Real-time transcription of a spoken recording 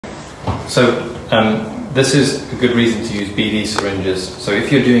So this is a good reason to use BD syringes. So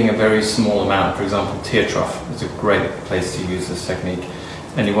if you're doing a very small amount, for example, tear trough is a great place to use this technique,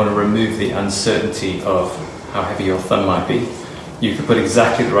 and you want to remove the uncertainty of how heavy your thumb might be, you can put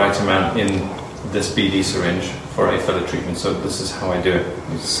exactly the right amount in this BD syringe for a filler treatment. So this is how I do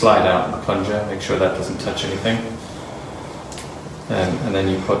it. You slide out the plunger, make sure that doesn't touch anything, and then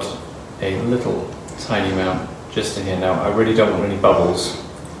you put a little tiny amount just in here. Now I really don't want any bubbles,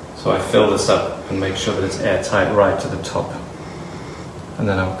 so I fill this up and make sure that it's airtight right to the top, and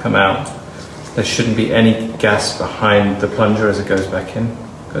then I'll come out. There shouldn't be any gas behind the plunger as it goes back in.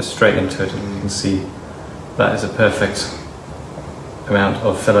 Goes straight into it, and you can see that is a perfect amount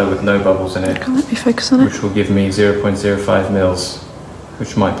of filler with no bubbles in it. Can't let me focus on it. Which will give me 0.05 mils,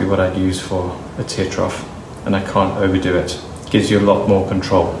 which might be what I'd use for a tear trough, and I can't overdo it. Gives you a lot more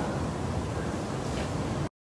control.